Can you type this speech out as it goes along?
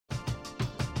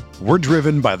We're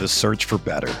driven by the search for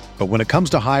better. But when it comes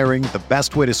to hiring, the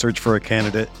best way to search for a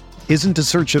candidate isn't to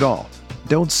search at all.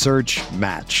 Don't search,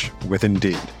 match with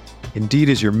Indeed. Indeed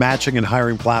is your matching and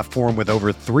hiring platform with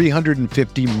over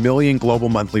 350 million global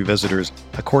monthly visitors,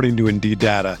 according to Indeed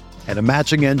data, and a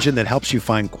matching engine that helps you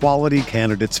find quality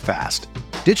candidates fast.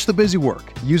 Ditch the busy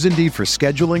work. Use Indeed for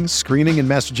scheduling, screening, and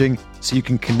messaging so you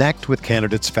can connect with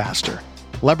candidates faster.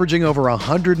 Leveraging over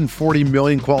 140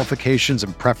 million qualifications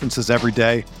and preferences every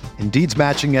day, Indeed's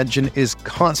matching engine is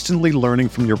constantly learning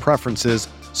from your preferences,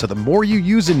 so the more you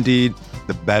use Indeed,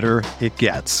 the better it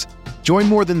gets. Join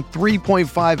more than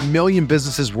 3.5 million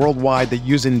businesses worldwide that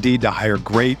use Indeed to hire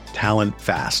great talent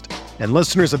fast. And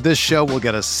listeners of this show will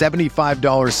get a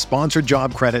 $75 sponsored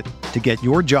job credit to get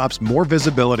your jobs more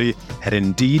visibility at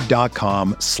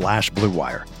Indeed.com/Blue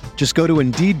Wire. Just go to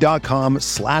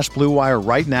Indeed.com/Blue Wire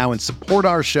right now and support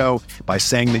our show by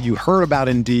saying that you heard about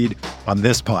Indeed on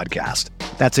this podcast.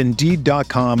 That's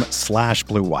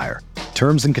Indeed.com/Blue Wire.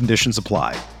 Terms and conditions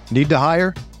apply. Need to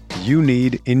hire? You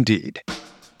need Indeed.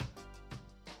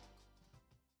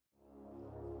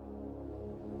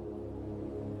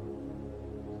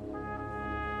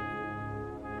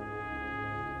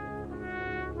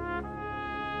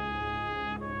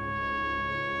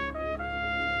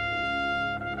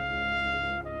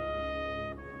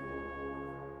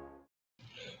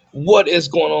 What is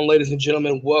going on, ladies and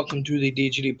gentlemen? Welcome to the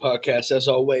DGD podcast. As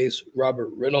always, Robert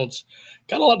Reynolds.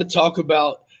 Got a lot to talk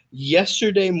about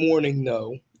yesterday morning,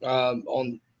 though,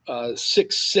 on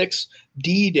 6/6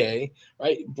 D-Day,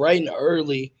 right? Bright and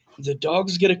early. The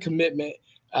Dogs get a commitment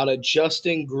out of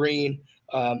Justin Greene,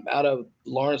 out of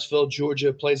Lawrenceville,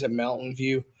 Georgia, plays at Mountain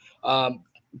View.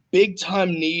 Big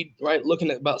time need, right?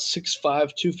 Looking at about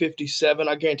 6'5", 257.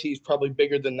 I guarantee he's probably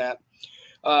bigger than that.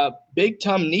 Big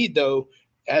time need, though,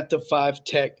 at the 5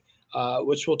 Tech,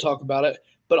 which we'll talk about it.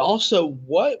 But also,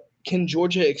 what can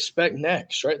Georgia expect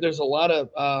next, right? There's a lot of,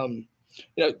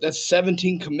 that's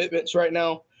 17 commitments right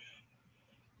now.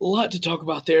 A lot to talk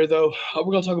about there, though. We're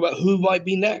going to talk about who might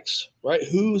be next, right?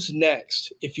 Who's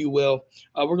next, if you will.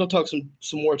 We're going to talk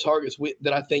some more targets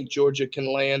that I think Georgia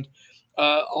can land.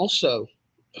 Also,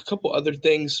 a couple other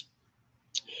things.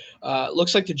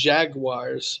 Looks like the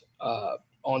Jaguars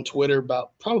on Twitter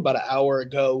probably about an hour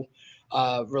ago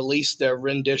released their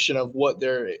rendition of what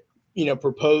their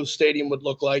proposed stadium would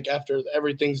look like after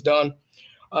everything's done.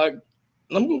 I'm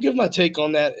going to give my take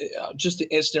on that, just an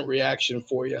instant reaction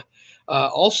for you.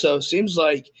 Also, seems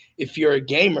like if you're a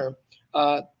gamer,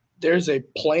 there's a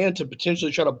plan to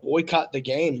potentially try to boycott the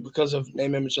game because of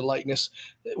name, image, and likeness.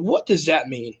 What does that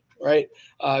mean, right?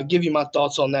 Give you my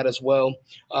thoughts on that as well.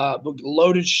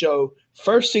 Loaded show.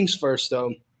 First things first,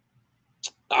 though.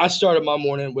 I started my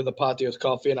morning with Apotheos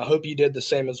Coffee, and I hope you did the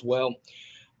same as well.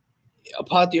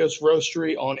 Apotheos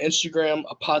Roastery on Instagram,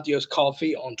 Apotheos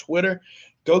Coffee on Twitter.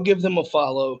 Go give them a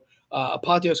follow.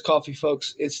 Apotheos Coffee,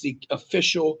 folks, it's the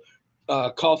official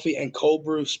coffee and cold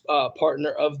brew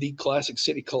partner of the Classic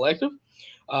City Collective.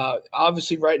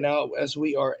 Obviously, right now, as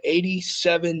we are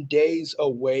 87 days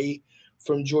away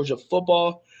from Georgia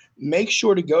football, make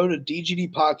sure to go to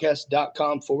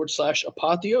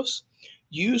dgdpodcast.com/Apotheos.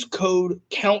 Use code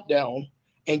COUNTDOWN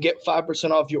and get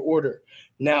 5% off your order.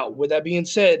 Now, with that being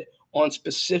said, on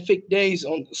specific days,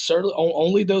 on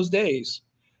only those days,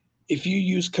 if you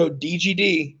use code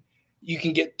DGD, you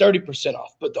can get 30%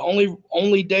 off. But the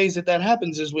only days that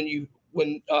happens is when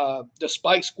the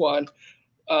Spike Squad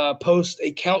posts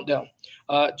a countdown.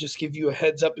 Just give you a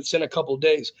heads up. It's in a couple of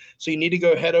days. So you need to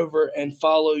go head over and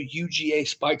follow UGA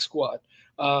Spike Squad.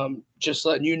 Just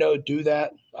letting you know, do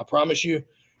that. I promise you.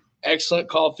 Excellent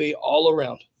coffee all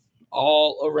around.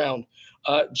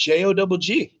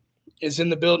 JOGG is in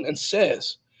the building and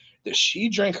says that she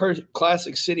drank her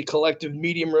Classic City Collective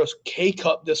medium roast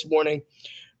K-Cup this morning.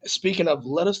 Speaking of,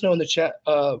 let us know in the chat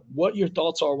what your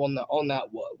thoughts are on that.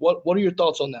 What are your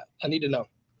thoughts on that? I need to know.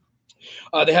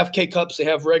 They have K-Cups. They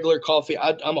have regular coffee.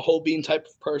 I'm a whole bean type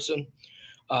of person.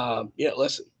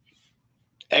 Listen,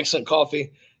 excellent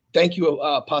coffee. Thank you,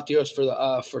 Apotheos,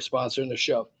 for sponsoring the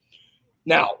show.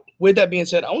 Now, with that being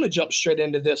said, I want to jump straight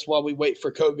into this while we wait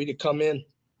for Kobe to come in.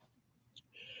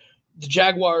 The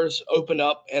Jaguars open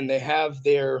up and they have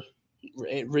their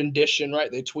rendition,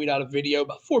 right? They tweet out a video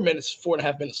about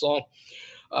 4.5 minutes long.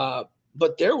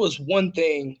 But there was one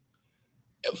thing.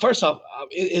 First off,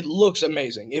 it looks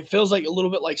amazing. It feels like a little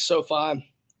bit like SoFi,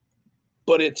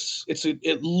 but it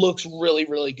looks really,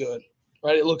 really good,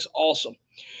 right? It looks awesome.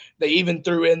 They even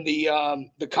threw in the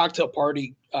cocktail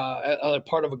party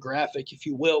part of a graphic, if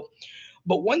you will.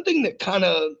 But one thing that kind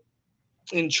of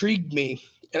intrigued me,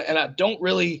 and I don't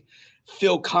really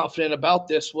feel confident about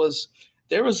this, was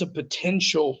there was a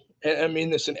potential and I mean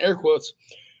this in air quotes,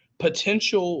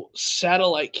 potential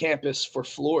satellite campus for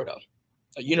Florida,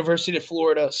 a University of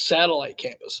Florida satellite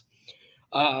campus.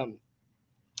 Um,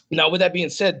 Now, with that being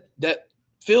said, that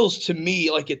feels to me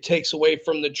like it takes away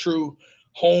from the true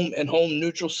home and home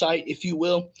neutral site, if you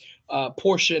will,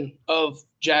 portion of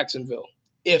Jacksonville,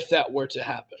 if that were to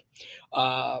happen.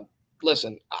 Uh,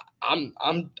 Listen, I'm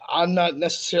not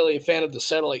necessarily a fan of the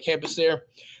satellite campus there,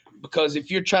 because if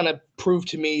you're trying to prove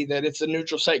to me that it's a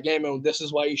neutral site game and this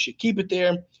is why you should keep it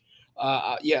there,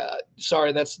 yeah,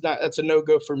 sorry, that's a no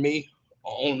go for me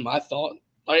on my thought.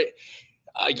 Right?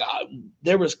 I got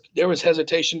there was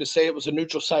hesitation to say it was a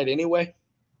neutral site anyway.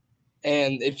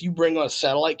 And if you bring on a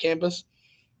satellite campus,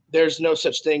 there's no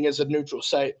such thing as a neutral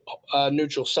site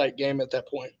game at that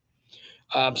point.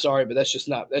 I'm sorry, but that's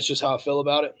just how I feel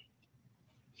about it.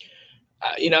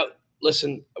 You know,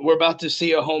 listen, we're about to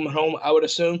see a home and home, I would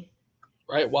assume,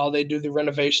 right, while they do the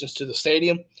renovations to the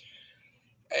stadium.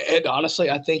 And honestly,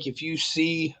 I think if you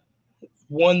see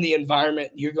the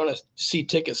environment, you're going to see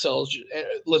ticket sales.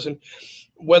 Listen,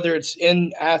 whether it's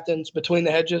in Athens between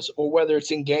the hedges or whether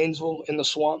it's in Gainesville in the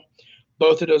swamp,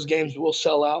 both of those games will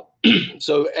sell out.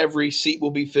 So every seat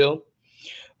will be filled.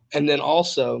 And then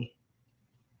also,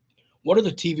 what are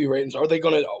the TV ratings? Are they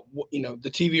going to,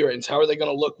 the TV ratings, how are they going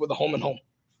to look with a home and home,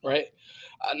 right?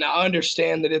 Now, I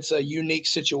understand that it's a unique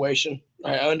situation.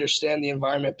 Right? I understand the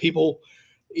environment. People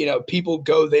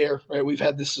go there, right? We've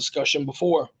had this discussion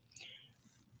before.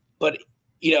 But,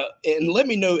 and let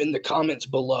me know in the comments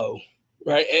below,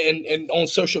 right? And on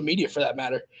social media for that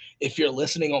matter, if you're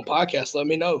listening on podcasts, let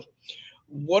me know.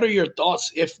 What are your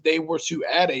thoughts if they were to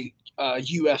add a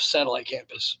UF satellite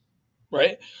campus,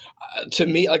 right? To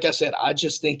me, like I said, I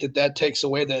just think that takes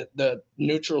away the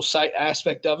neutral site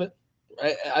aspect of it,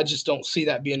 right? I just don't see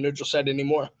that being neutral site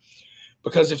anymore,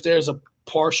 because if there's a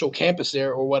partial campus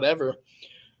there or whatever,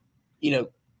 you know,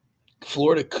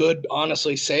 Florida could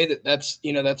honestly say that's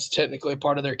technically a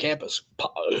part of their campus.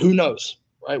 Who knows,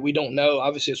 right? We don't know.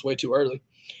 Obviously, it's way too early.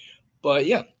 But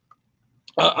yeah,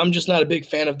 I'm just not a big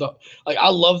fan of I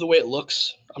love the way it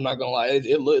looks. I'm not gonna lie,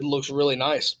 it looks really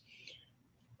nice.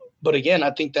 But again,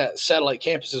 I think that satellite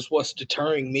campus is what's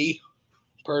deterring me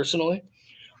personally.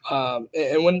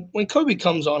 And when Kobe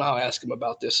comes on, I'll ask him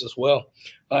about this as well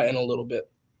in a little bit.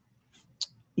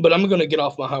 But I'm going to get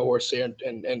off my high horse here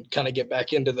and kind of get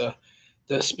back into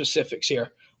the specifics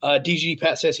here. DG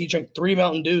Pat says he drank 3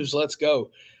 Mountain Dews. Let's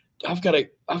go. I've got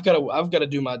to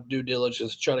do my due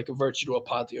diligence to try to convert you to a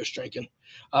Apotheos drinking.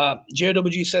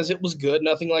 JWG says it was good.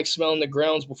 Nothing like smelling the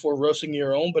grounds before roasting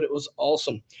your own, but it was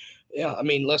awesome. Yeah, I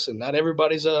mean, listen, not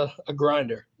everybody's a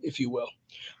grinder, if you will.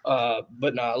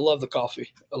 But no, I love the coffee.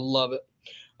 I love it.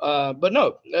 But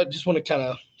no, I just want to kind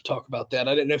of talk about that.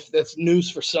 I didn't know if that's news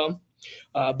for some,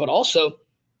 but also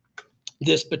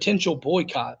this potential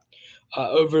boycott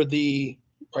over the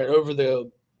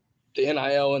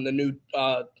NIL and the new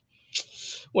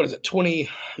what is it, 20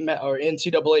 or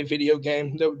NCAA video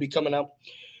game that would be coming out.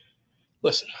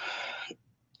 Listen,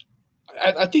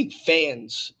 I think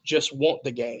fans just want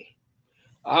the game.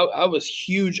 I was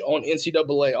huge on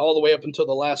NCAA all the way up until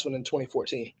the last one in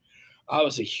 2014.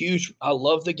 I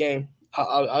love the game.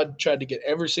 I tried to get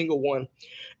every single one.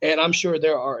 And I'm sure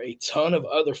there are a ton of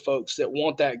other folks that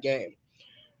want that game.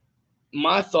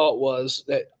 My thought was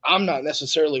that I'm not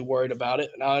necessarily worried about it.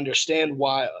 And I understand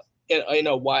why,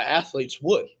 why athletes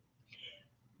would.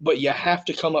 But you have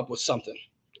to come up with something.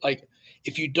 Like,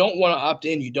 if you don't want to opt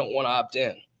in, you don't want to opt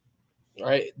in.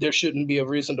 Right? There shouldn't be a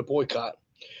reason to boycott.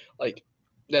 Like,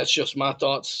 that's just my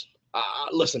thoughts.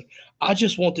 Listen, I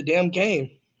just want the damn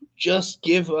game. Just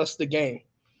give us the game.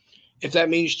 If that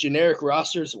means generic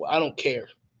rosters, well, I don't care.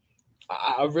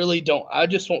 I really don't. I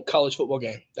just want college football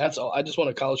game. That's all. I just want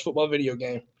a college football video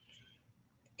game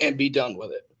and be done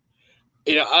with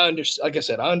it. I understand. Like I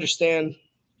said, I understand,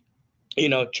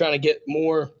 trying to get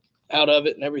more out of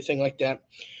it and everything like that.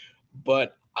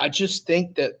 But I just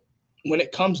think that when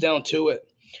it comes down to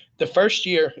it, the first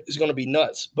year is going to be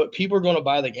nuts, but people are going to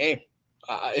buy the game.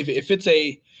 If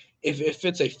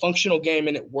it's a functional game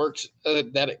and it works,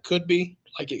 that it could be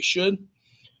like it should,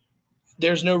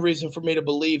 there's no reason for me to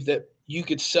believe that you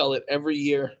could sell it every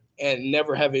year and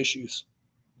never have issues,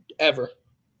 ever.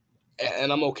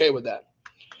 And I'm okay with that.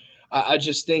 I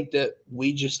just think that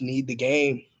we just need the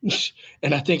game.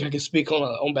 And I think I can speak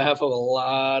on behalf of a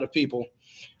lot of people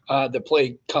that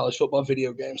play college football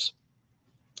video games.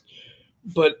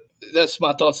 But that's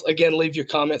my thoughts. Again, leave your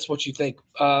comments what you think.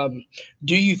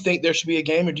 Do you think there should be a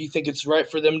game, or do you think it's right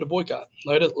for them to boycott?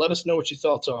 Let us know what your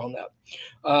thoughts are on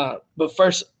that. But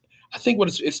first, I think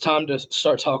it's time to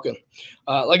start talking.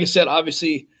 Like I said,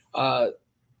 obviously,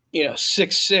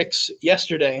 6-6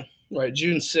 yesterday, right?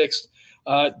 June 6th,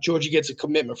 Georgia gets a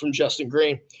commitment from Justin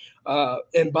Greene.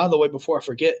 And by the way, before I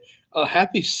forget,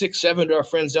 happy 6-7 to our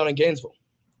friends down in Gainesville,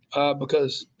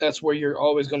 because that's where you're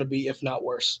always going to be, if not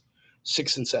worse.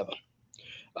 6-7.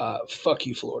 Fuck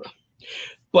you, Florida.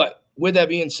 But with that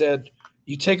being said,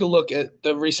 you take a look at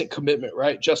the recent commitment,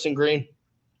 right? Justin Greene,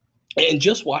 and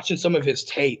just watching some of his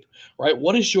tape, right?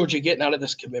 What is Georgia getting out of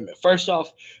this commitment? First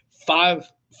off, five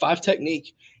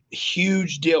technique,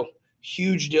 huge deal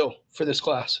for this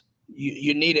class.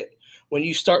 You need it. When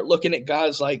you start looking at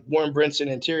guys like Warren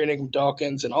Brinson and Tyrion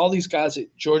Dawkins and all these guys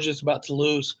that Georgia's about to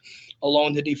lose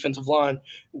along the defensive line,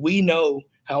 we know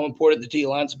how important the D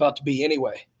line's about to be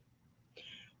anyway.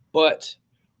 But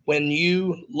when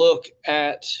you look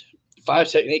at five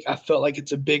technique, I felt like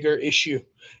it's a bigger issue.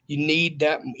 You need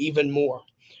that even more.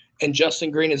 And Justin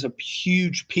Greene is a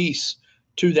huge piece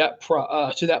to that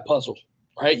puzzle,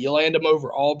 right? You land him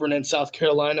over Auburn and South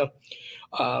Carolina.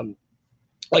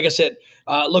 Like I said,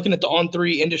 looking at the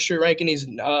On3 industry ranking, he's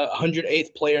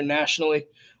 108th player nationally.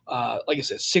 Like I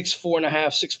said, 6'4.5",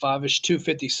 6'5"-ish,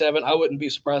 257. I wouldn't be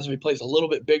surprised if he plays a little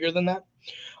bit bigger than that.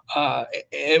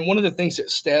 And one of the things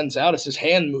that stands out is his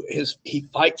hand. He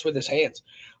fights with his hands.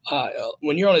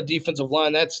 When you're on a defensive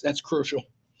line, that's crucial.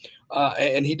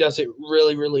 And he does it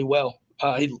really, really well.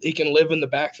 He can live in the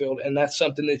backfield, and that's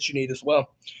something that you need as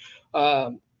well.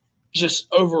 Just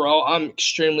overall, I'm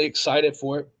extremely excited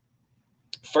for it.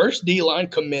 First D-line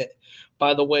commit,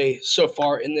 by the way, so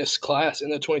far in this class,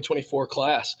 in the 2024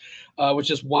 class,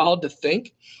 which is wild to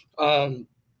think. It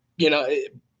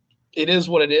is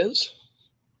what it is,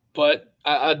 but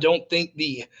I don't think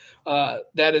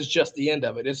that is just the end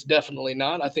of it. It's definitely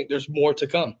not. I think there's more to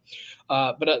come.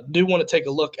 But I do want to take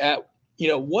a look at,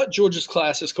 what Georgia's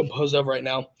class is composed of right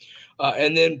now,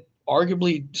 and then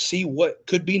arguably see what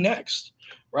could be next,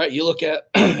 right? You look at,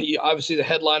 obviously, the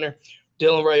headliner,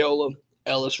 Dylan Raiola,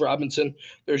 Ellis Robinson.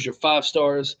 There's your 5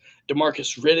 stars.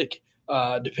 DeMarcus Riddick,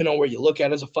 depending on where you look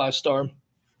at, as a 5-star.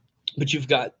 But you've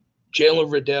got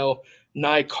Jalen Riddell,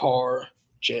 Nye Carr,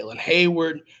 Jalen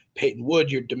Hayward, Peyton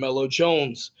Woodyard, DeMello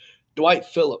Jones, Dwight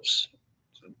Phillips.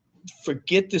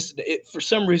 Forget this. For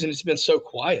some reason, it's been so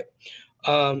quiet.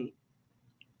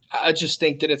 I just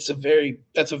think that that's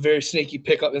a very sneaky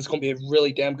pickup. It's going to be a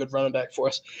really damn good running back for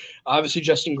us. Obviously,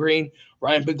 Justin Greene,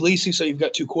 Ryan Puglisi. So you've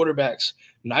got 2 quarterbacks: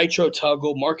 Nitro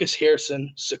Tuggle, Marcus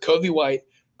Harrison, Sokovie White,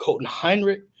 Colton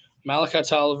Heinrich, Malachi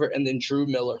Tolliver, and then Drew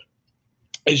Miller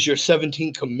is your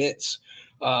 17 commits.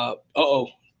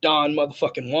 Don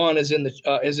motherfucking Juan is in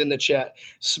the chat.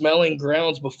 Smelling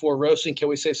grounds before roasting. Can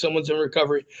we say someone's in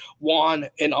recovery? Juan,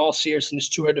 in all seriousness,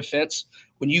 to her defense,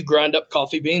 when you grind up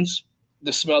coffee beans,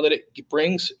 the smell that it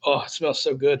brings, it smells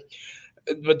so good.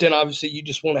 But then obviously you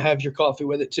just want to have your coffee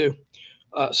with it too.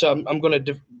 So I'm going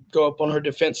to go up on her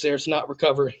defense there. It's not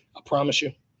recovery. I promise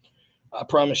you.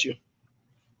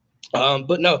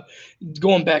 But no,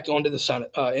 going back onto the side,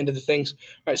 into the things.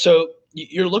 All right, so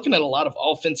you're looking at a lot of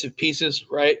offensive pieces,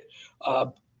 right?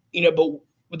 But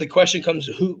the question comes,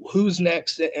 who's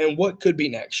next and what could be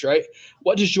next, right?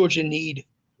 What does Georgia need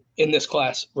in this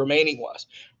class remaining wise?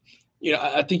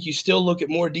 I think you still look at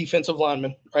more defensive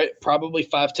linemen, right? Probably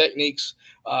 5 techniques.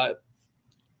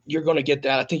 You're going to get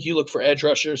that. I think you look for edge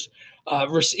rushers,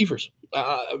 receivers.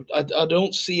 I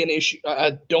don't see an issue.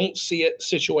 I don't see a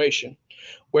situation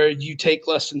where you take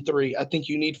less than 3. I think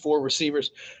you need 4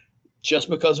 receivers just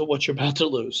because of what you're about to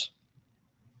lose.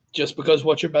 Just because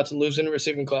what you're about to lose in the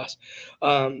receiving class.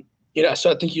 So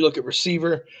I think you look at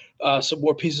receiver, some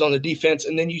more pieces on the defense,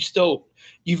 and then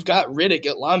you've got Riddick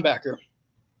at linebacker,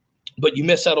 but you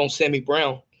miss out on Sammy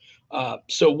Brown.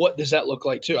 So what does that look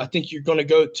like too? I think you're going to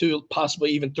go to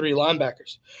possibly even 3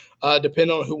 linebackers,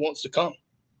 depending on who wants to come.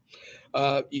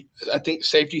 I think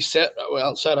safety set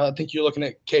outside. I think you're looking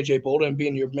at KJ Bolden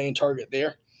being your main target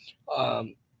there.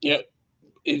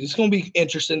 It's going to be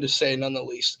interesting to say, none the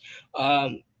least.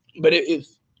 But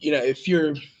if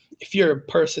you're a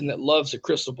person that loves the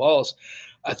crystal balls,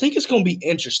 I think it's going to be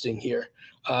interesting here.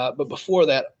 But before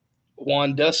that,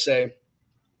 Juan does say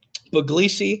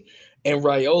Puglisi and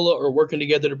Raiola are working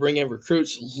together to bring in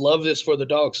recruits. Love this for the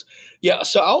Dogs. Yeah,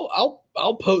 so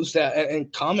I'll pose that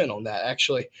and comment on that.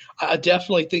 Actually, I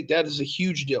definitely think that is a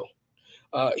huge deal.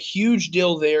 Huge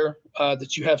deal there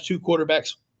that you have 2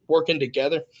 quarterbacks working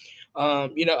together.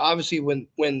 Obviously when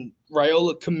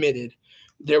Raiola committed,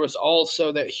 there was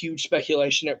also that huge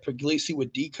speculation that Puglisi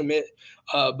would decommit,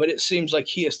 but it seems like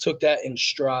he has took that in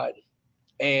stride,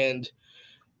 and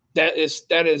that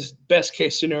is best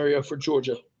case scenario for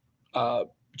Georgia.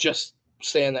 Just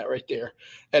saying that right there.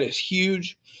 That is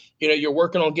huge. You're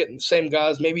working on getting the same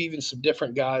guys, maybe even some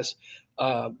different guys.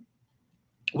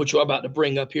 which we're about to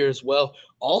bring up here as well.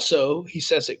 Also, he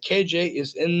says that KJ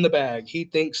is in the bag. He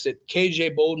thinks that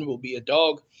KJ Bolden will be a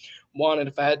dog. Juan, and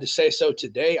if I had to say so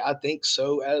today, I think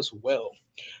so as well.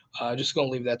 Just going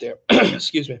to leave that there.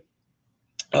 Excuse me.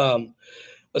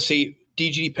 Let's see.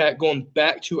 DGD Pack, going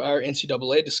back to our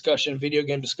NCAA discussion, video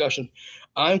game discussion.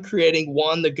 I'm creating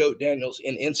Juan the Goat Daniels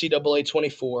in NCAA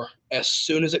 24 as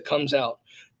soon as it comes out.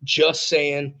 Just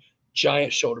saying,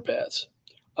 giant shoulder pads.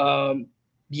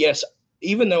 Yes,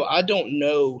 even though I don't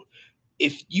know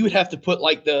if you would have to put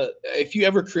like if you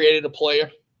ever created a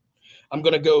player, I'm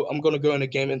gonna go in a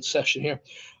gaming session here.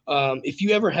 If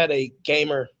you ever had a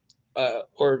gamer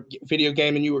or video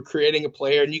game and you were creating a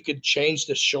player and you could change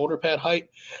the shoulder pad height,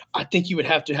 I think you would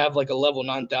have to have like a level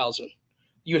 9,000.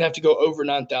 You would have to go over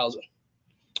 9,000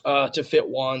 to fit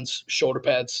Juan's shoulder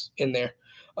pads in there.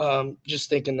 Just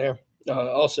thinking there.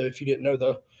 Also, if you didn't know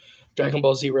the Dragon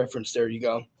Ball Z reference, there you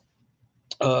go.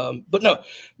 But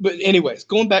anyways,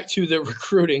 going back to the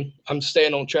recruiting, I'm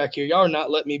staying on track here. Y'all are not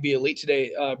letting me be elite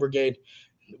today, Brigade.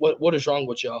 What is wrong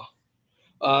with y'all?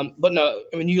 But no,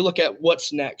 when you look at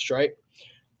what's next, right?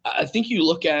 I think you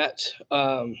look at,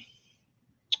 I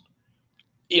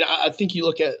think you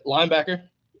look at linebacker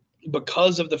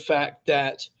because of the fact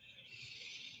that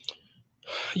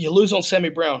you lose on Sammy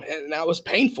Brown, and that was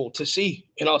painful to see.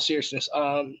 In all seriousness,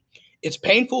 it's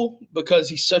painful because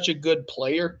he's such a good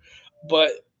player,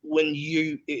 but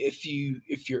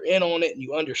if you're in on it and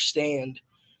you understand,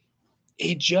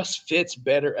 he just fits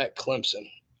better at Clemson.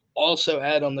 Also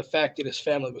add on the fact that his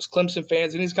family was Clemson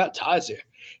fans and he's got ties there,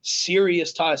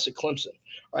 serious ties to Clemson,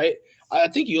 right? I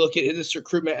think you look at this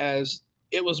recruitment as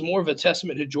it was more of a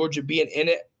testament to Georgia being in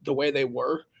it the way they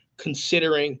were,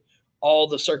 considering all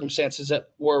the circumstances that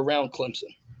were around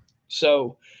Clemson.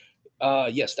 So,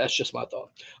 yes, that's just my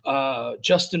thought.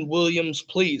 Justin Williams,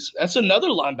 please. That's another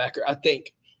linebacker, I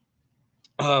think.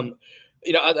 I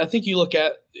think you look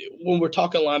at when we're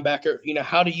talking linebacker,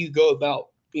 how do you go about,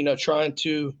 trying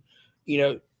to,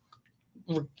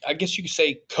 I guess you could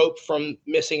say cope from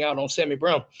missing out on Sammy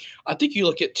Brown. I think you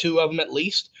look at two of them at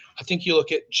least. I think you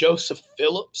look at Joseph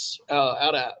Phillips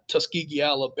out at Tuskegee,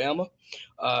 Alabama.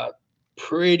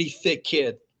 Pretty thick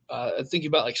kid. I think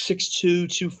about like 6'2",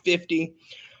 250.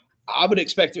 I would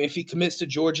expect him if he commits to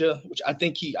Georgia, which I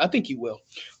think he will.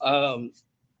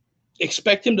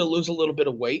 Expect him to lose a little bit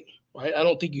of weight, right? I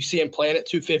don't think you see him playing at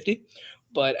 250,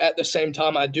 but at the same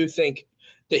time, I do think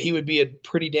that he would be a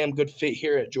pretty damn good fit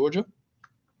here at Georgia,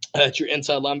 at your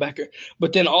inside linebacker.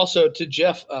 But then also to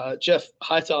Jeff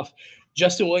Hightoff,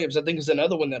 Justin Williams, I think is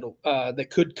another one that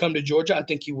could come to Georgia. I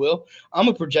think he will. I'm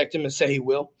gonna project him and say he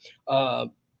will.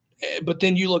 But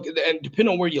then you look, and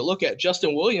depending on where you look at,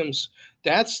 Justin Williams,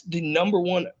 that's the number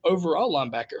one overall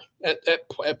linebacker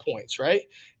at points, right?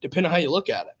 Depending on how you look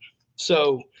at it.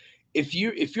 So if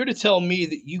you're to tell me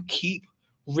that you keep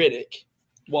Riddick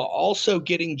while also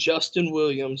getting Justin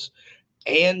Williams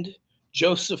and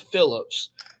Joseph Phillips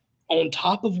on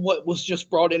top of what was just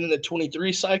brought in the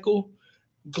 23 cycle,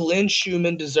 Glenn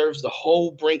Schumann deserves the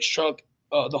whole Brinks truck,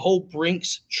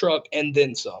 and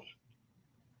then some.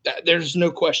 There's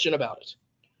no question about it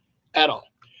at all.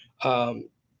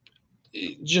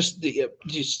 Just the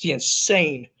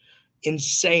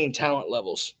insane talent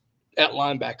levels at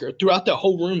linebacker throughout the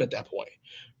whole room at that point,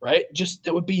 right? Just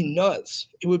that would be nuts.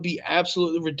 It would be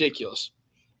absolutely ridiculous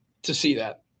to see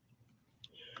that.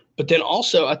 But then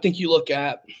also, I think you look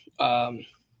at,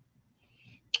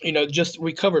 just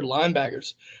recovered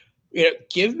linebackers.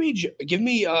 Give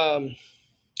me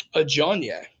a John,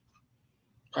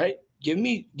 right? Give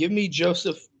me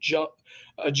Joseph John,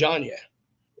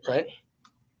 right?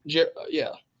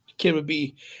 Yeah, kid would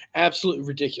be absolutely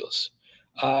ridiculous.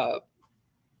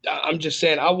 I'm just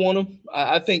saying, I want him.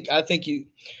 I think he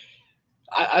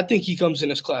comes in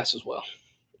this class as well.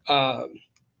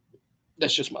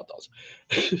 That's just my thoughts.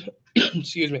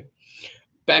 Excuse me.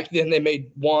 Back then, they made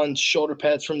Juan's shoulder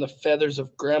pads from the feathers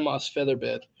of Grandma's feather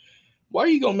bed. Why are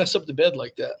you gonna mess up the bed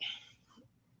like that?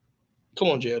 Come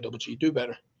on, JOWG, do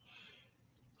better.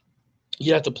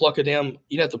 You'd have to pluck an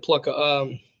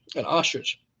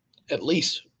ostrich, at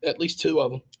least two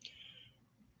of them.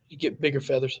 You get bigger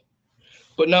feathers.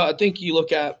 But no, I think you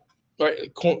look at,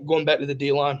 right, going back to the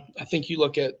D line. I think you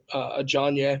look at a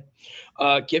John.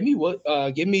 Give me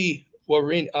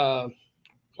Warren. Wow,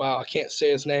 I can't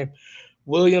say his name.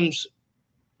 Williams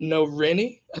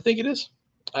Norini, I think it is.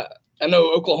 I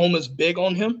know Oklahoma's big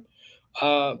on him,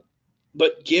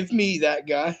 but give me that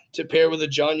guy to pair with a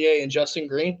John and Justin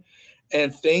Greene,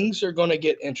 and things are going to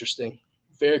get interesting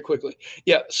very quickly.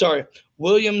 Yeah, sorry,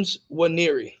 Williams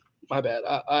Waniri. My bad.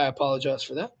 I apologize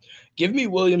for that. Give me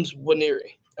Williams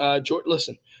Waniri.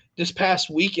 Listen, this past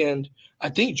weekend, I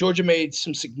think Georgia made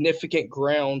some significant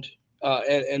ground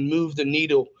and moved the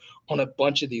needle on a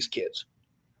bunch of these kids.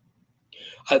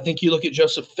 I think you look at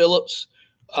Joseph Phillips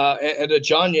and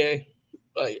Ajonye,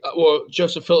 well,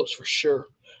 Joseph Phillips for sure,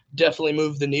 definitely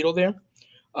moved the needle there.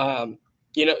 Um,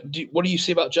 what do you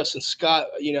see about Justin Scott?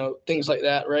 Things like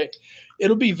that, right?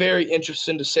 It'll be very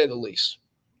interesting to say the least.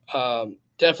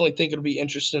 Definitely think it'll be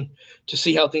interesting to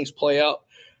see how things play out.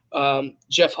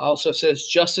 Jeff also says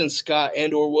Justin Scott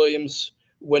and/or Williams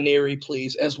Waneri,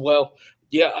 please, as well.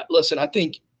 Yeah, listen, I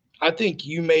think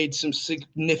you made some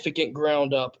significant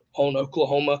ground up on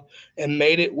Oklahoma and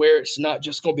made it where it's not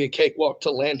just going to be a cakewalk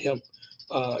to land him.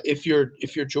 If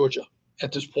you're Georgia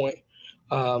at this point,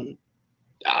 um,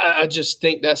 I just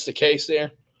think that's the case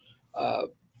there. Uh,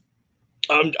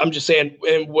 I'm just saying,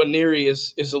 and Waneri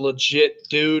is a legit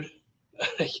dude.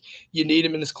 You need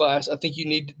him in this class. I think you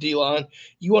need the D line.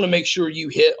 You want to make sure you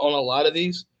hit on a lot of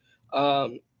these.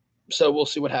 Um, so we'll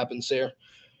see what happens there.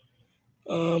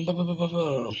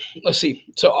 Let's see.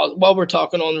 So while we're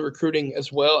talking on the recruiting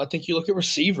as well, I think you look at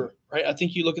receiver, right? I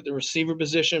think you look at the receiver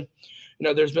position.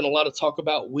 There's been a lot of talk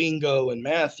about Wingo and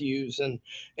Matthews and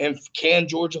can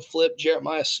Georgia flip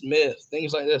Jeremiah Smith,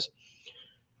 things like this.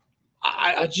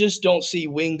 I just don't see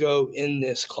Wingo in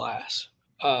this class.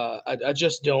 I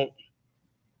just don't.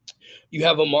 You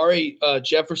have Amari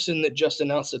Jefferson that just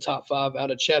announced the top 5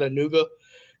 out of Chattanooga.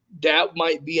 That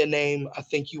might be a name I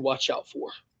think you watch out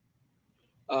for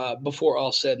before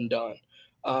all said and done.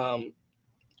 Um,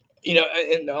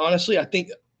 and honestly,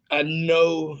 I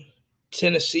know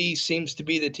Tennessee seems to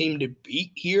be the team to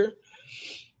beat here,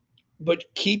 but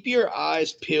keep your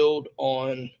eyes peeled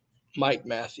on Mike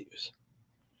Matthews.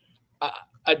 I,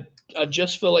 I, I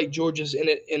just feel like Georgia's in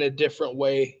it in a different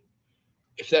way,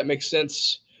 if that makes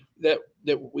sense, that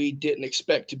we didn't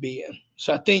expect to be in.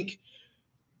 So I think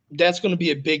that's going to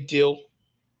be a big deal,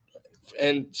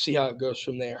 and see how it goes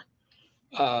from there.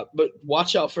 But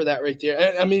watch out for that right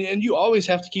there. And you always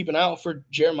have to keep an eye out for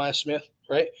Jeremiah Smith,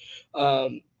 right?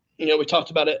 Um, we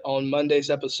talked about it on Monday's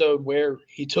episode where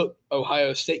he took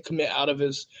Ohio State commit out of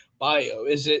his bio.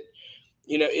 Is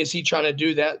he trying to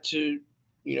do that to,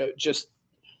 just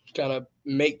kind of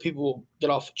make people get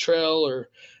off the trail or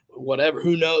whatever?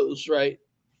 Who knows, right?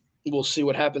 We'll see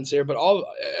what happens there. But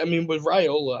with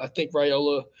Raiola, I think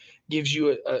Raiola gives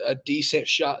you a decent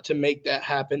shot to make that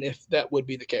happen if that would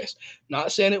be the case.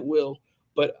 Not saying it will,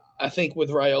 but I think with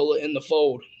Raiola in the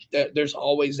fold, that there's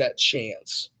always that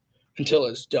chance until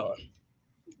it's done.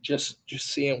 Just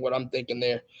seeing what I'm thinking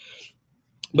there.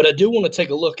 But I do want to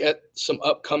take a look at some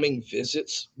upcoming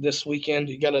visits this weekend.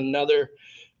 You got another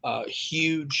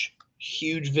huge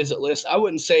visit list. I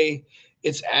wouldn't say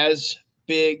it's as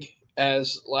big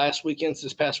as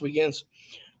this past weekend's,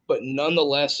 but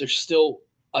nonetheless, there's still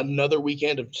another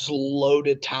weekend of just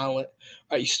loaded talent.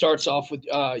 All right, he starts off with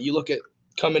you look at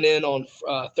coming in on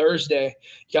Thursday.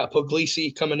 You got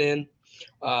Puglisi coming in,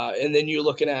 and then you're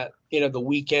looking at the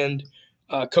weekend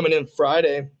coming in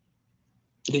Friday.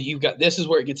 That you've got, this is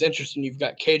where it gets interesting. You've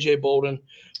got KJ Bolden,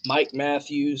 Mike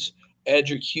Matthews,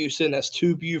 Edric Houston. That's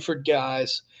 2 Buford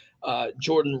guys.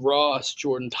 Jordan Ross,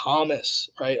 Jordan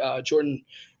Thomas, right? Jordan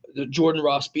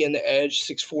Ross being the edge,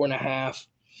 6'4.5",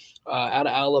 out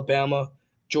of Alabama.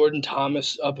 Jordan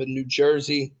Thomas up in New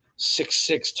Jersey,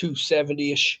 6'6",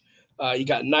 270-ish. You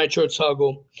got Nitro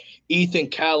Tuggle, Ethan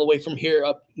Callaway from here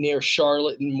up near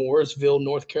Charlotte and Morrisville,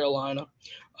 North Carolina,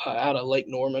 out of Lake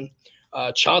Norman.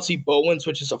 Chauncey Bowens,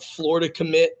 which is a Florida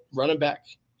commit, running back.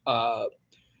 I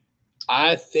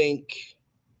think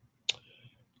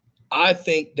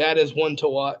that is one to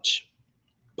watch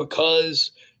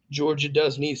because Georgia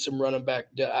does need some running back.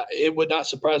 It would not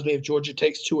surprise me if Georgia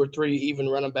takes 2 or 3 even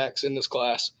running backs in this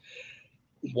class.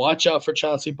 Watch out for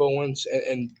Chauncey Bowens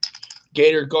and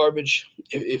Gator Garbage.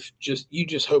 If you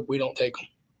just hope we don't take them.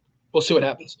 We'll see what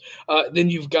happens. Then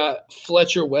you've got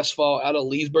Fletcher Westfall out of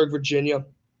Leesburg, Virginia.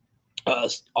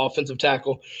 Offensive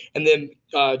tackle, and then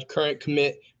current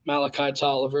commit Malachi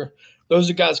Tolliver. Those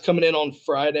are guys coming in on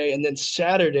Friday, and then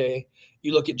Saturday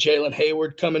you look at Jalen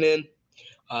Hayward coming in.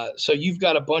 So you've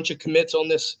got a bunch of commits on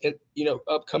this,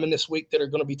 upcoming this week that are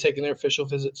going to be taking their official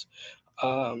visits.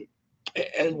 Actually,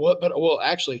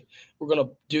 we're going to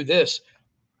do this.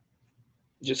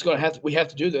 We have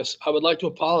to do this. I would like to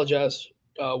apologize,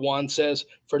 Juan says,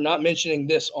 for not mentioning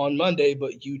this on Monday,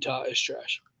 but Utah is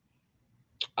trash.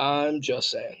 I'm just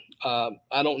saying.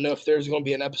 I don't know if there's going to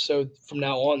be an episode from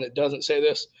now on that doesn't say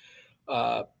this.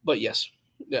 But yes,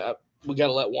 we got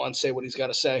to let Juan say what he's got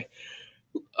to say.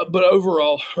 But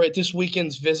overall, right, this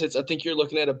weekend's visits, I think you're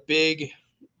looking at a big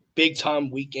big time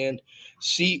weekend.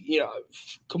 See,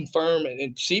 confirm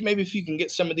and see maybe if you can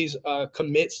get some of these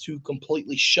commits to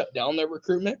completely shut down their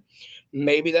recruitment.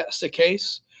 Maybe that's the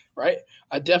case, right?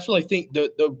 I definitely think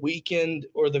the weekend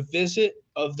or the visit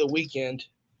of the weekend,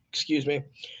 excuse me,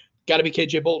 got to be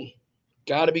KJ Bolden.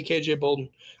 Got to be KJ Bolden.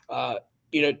 Uh,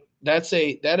 you know,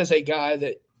 that is a guy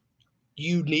that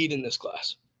you need in this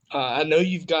class. I know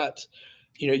you've got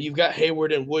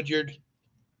Hayward and Woodyard,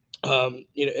 and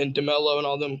DeMello and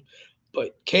all them,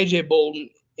 but KJ Bolden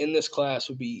in this class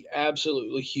would be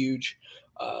absolutely huge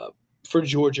uh, for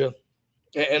Georgia.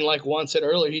 And like Juan said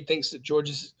earlier, he thinks that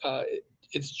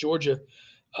it's Georgia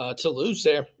to lose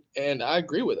there, and I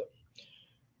agree with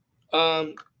it.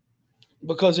 Um,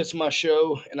 because it's my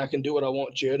show and I can do what I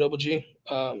want, JOG.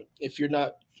 If you're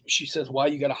not, she says, why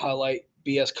you got to highlight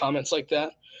BS comments like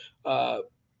that? Uh,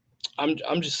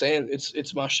 I'm just saying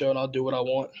it's my show and I'll do what I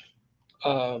want.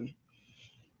 Um,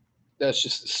 that's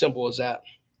just as simple as that.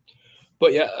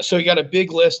 But yeah, so you got a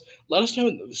big list. Let us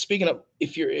know. Speaking of,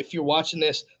 if you're watching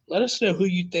this, let us know who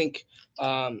you think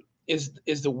is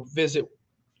the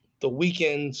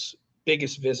weekend's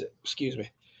biggest visit. Excuse me,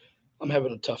 I'm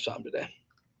having a tough time today.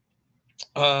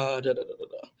 Da, da, da, da,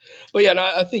 da. But yeah, no,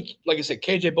 I think, like I said,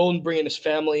 KJ Bolden bringing his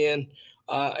family in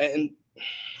and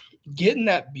getting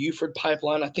that Buford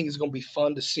pipeline, I think is going to be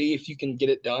fun to see if you can get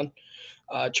it done.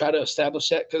 Try to establish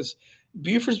that because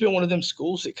Buford's been one of them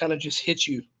schools that kind of just hits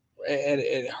you and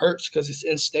it hurts because it's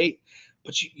in state.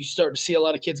 But you start to see a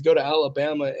lot of kids go to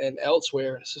Alabama and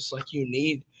elsewhere. It's just like you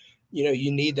need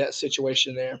that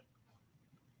situation there.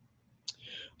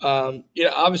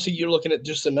 Obviously you're looking at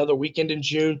just another weekend in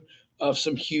June of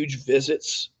some huge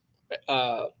visits.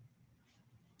 Uh,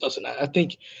 Listen, I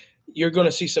think you're going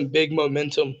to see some big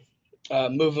momentum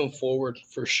moving forward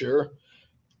for sure.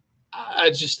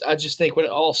 I just think when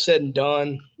it all said and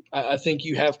done, I think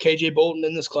you have KJ Bolden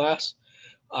in this class.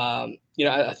 I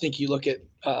think you look at,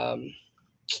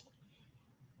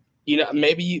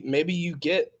 maybe you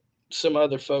get some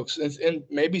other folks and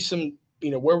maybe some,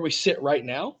 where we sit right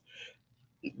now.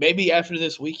 Maybe after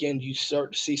this weekend, you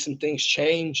start to see some things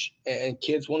change and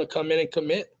kids want to come in and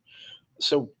commit.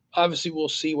 So obviously, we'll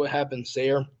see what happens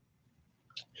there.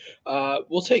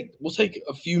 We'll take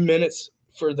a few minutes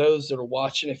for those that are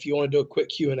watching. If you want to do a quick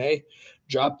Q&A,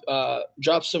 drop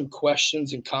some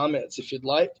questions and comments if you'd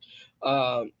like.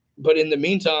 But in the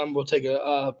meantime, we'll take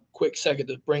a quick second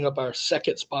to bring up our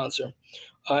second sponsor,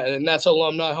 and that's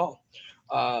Alumni Hall.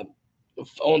 Uh,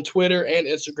 on Twitter and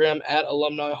Instagram at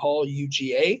Alumni Hall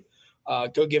UGA.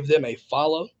 Go give them a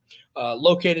follow.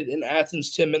 Located in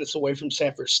Athens, 10 minutes away from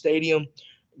Sanford Stadium.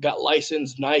 Got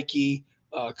licensed Nike,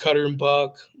 Cutter and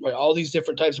Buck, right, all these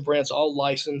different types of brands, all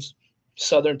licensed.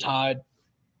 Southern Tide.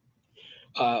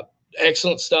 Uh,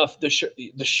 Excellent stuff. The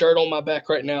shirt on my back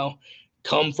right now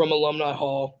come from Alumni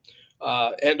Hall.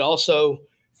 And also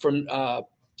from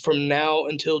now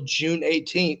until June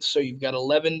 18th, so you've got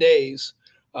 11 days,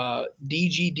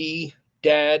 DGD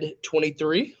Dad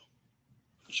 23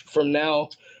 from now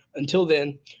until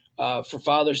then for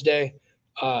Father's Day,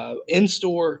 in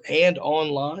store and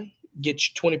online. Get you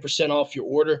 20% off your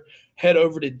order. Head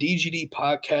over to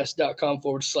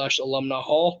dgdpodcast.com/alumni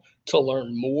hall to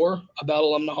learn more about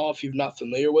Alumni Hall if you're not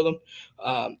familiar with them.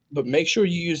 But make sure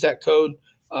you use that code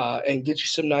and get you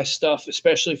some nice stuff,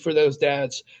 especially for those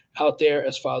dads out there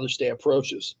as Father's Day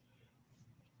approaches.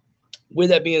 With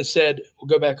that being said, we'll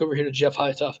go back over here to Jeff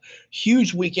Hightoff.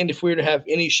 Huge weekend if we were to have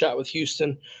any shot with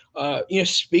Houston.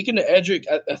 Speaking to Edric,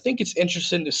 I think it's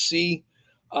interesting to see,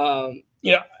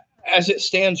 as it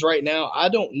stands right now, I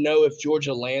don't know if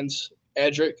Georgia lands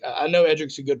Edric. I know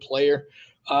Edric's a good player.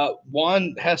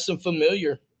 Juan has some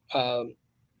familiar.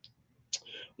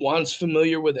 Juan's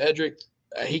familiar with Edric.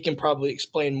 He can probably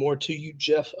explain more to you,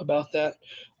 Jeff, about that.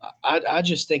 I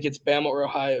just think it's Bama or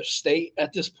Ohio State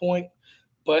at this point.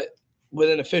 But with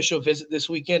an official visit this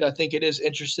weekend, I think it is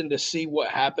interesting to see what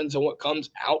happens and what comes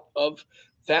out of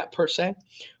that per se.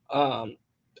 I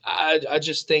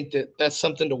just think that that's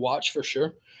something to watch for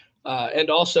sure. And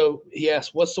also, he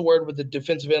asked, what's the word with the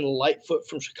defensive end Lightfoot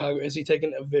from Chicago? Is he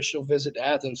taking an official visit to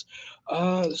Athens?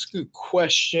 That's a good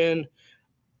question.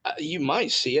 You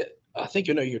might see it. I think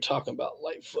you know you're talking about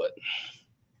Lightfoot.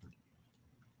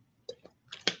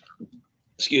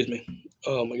 Excuse me.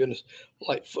 Oh my goodness,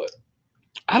 Lightfoot.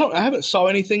 I haven't saw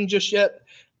anything just yet.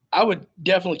 I would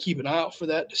definitely keep an eye out for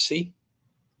that to see,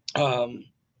 and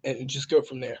just go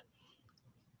from there.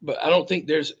 But I don't think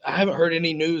I haven't heard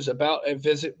any news about a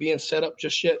visit being set up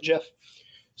just yet, Jeff.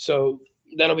 So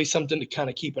that'll be something to kind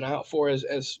of keep an eye out for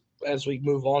as we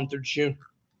move on through June.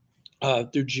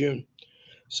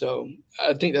 So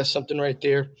I think that's something right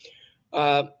there.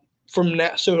 from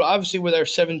now, so obviously with our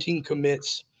 17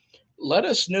 commits, let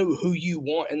us know who you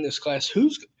want in this class.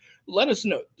 Let us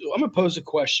know. I'm going to pose a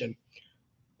question.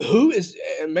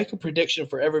 And make a prediction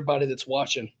for everybody that's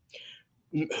watching.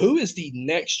 Who is the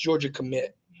next Georgia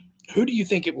commit? Who do you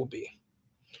think it will be?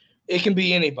 It can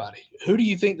be anybody. Who do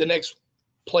you think the next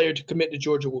player to commit to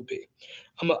Georgia will be?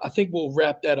 I think we'll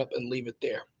wrap that up and leave it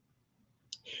there.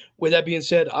 With that being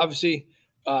said, obviously,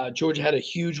 Georgia had a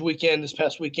huge weekend this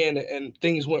past weekend, and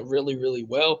things went really, really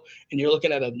well. And you're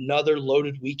looking at another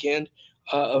loaded weekend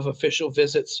of official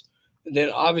visits. And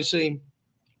then, obviously,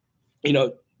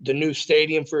 the new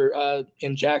stadium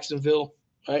in Jacksonville,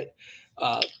 right?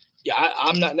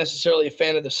 I'm not necessarily a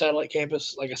fan of the satellite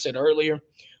campus, like I said earlier,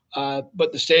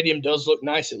 but the stadium does look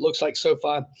nice. It looks like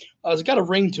SoFi. It's got a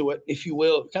ring to it, if you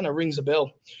will. It kind of rings a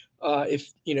bell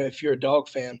if you're a dog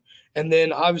fan. And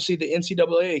then obviously the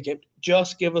NCAA game.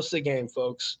 Just give us the game,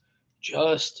 folks.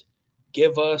 Just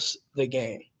give us the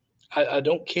game. I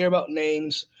don't care about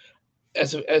names.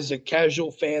 As a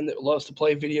casual fan that loves to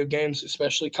play video games,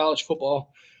 especially college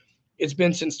football, it's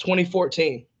been since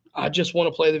 2014. I just want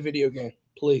to play the video game,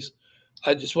 please.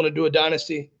 I just want to do a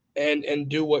dynasty and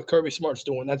do what Kirby Smart's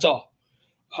doing. That's all.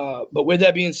 But with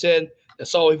that being said,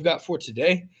 that's all we've got for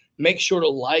today. Make sure to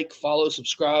like, follow,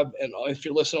 subscribe, and if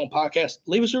you're listening on podcast,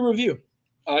 leave us a review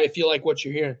if you like what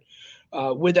you're hearing.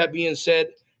 With that being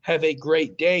said, have a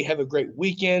great day. Have a great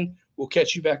weekend. We'll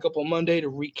catch you back up on Monday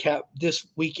to recap this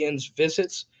weekend's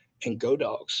visits, and go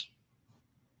Dogs.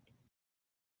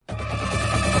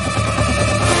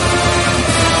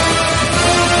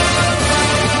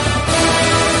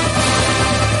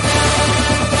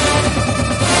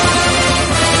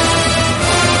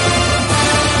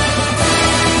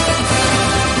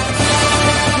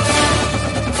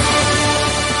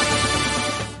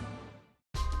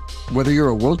 Whether you're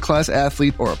a world-class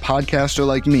athlete or a podcaster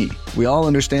like me, we all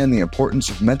understand the importance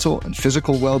of mental and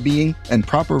physical well-being and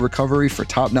proper recovery for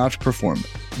top-notch performance.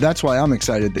 That's why I'm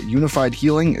excited that Unified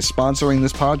Healing is sponsoring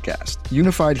this podcast.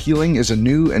 Unified Healing is a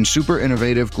new and super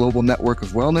innovative global network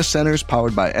of wellness centers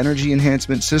powered by Energy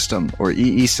Enhancement System, or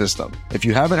EE System. If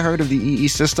you haven't heard of the EE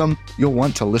System, you'll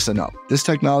want to listen up. This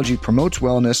technology promotes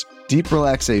wellness, deep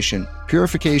relaxation,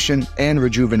 purification, and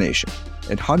rejuvenation.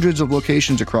 At hundreds of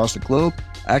locations across the globe,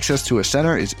 access to a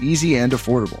center is easy and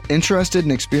affordable. Interested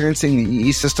in experiencing the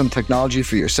EE System technology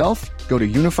for yourself? Go to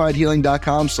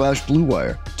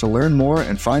unifiedhealing.com/bluewire to learn more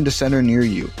and find a center near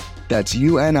you. That's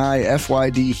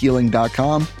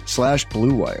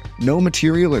unifydhealing.com/bluewire. No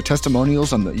material or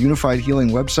testimonials on the Unified Healing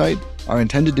website are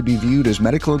intended to be viewed as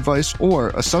medical advice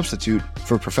or a substitute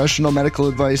for professional medical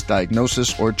advice,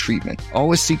 diagnosis, or treatment.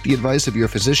 Always seek the advice of your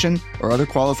physician or other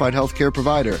qualified healthcare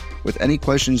provider with any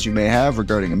questions you may have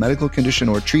regarding a medical condition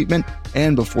or treatment,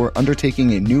 and before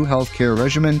undertaking a new healthcare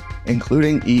regimen,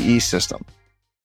 including EE System.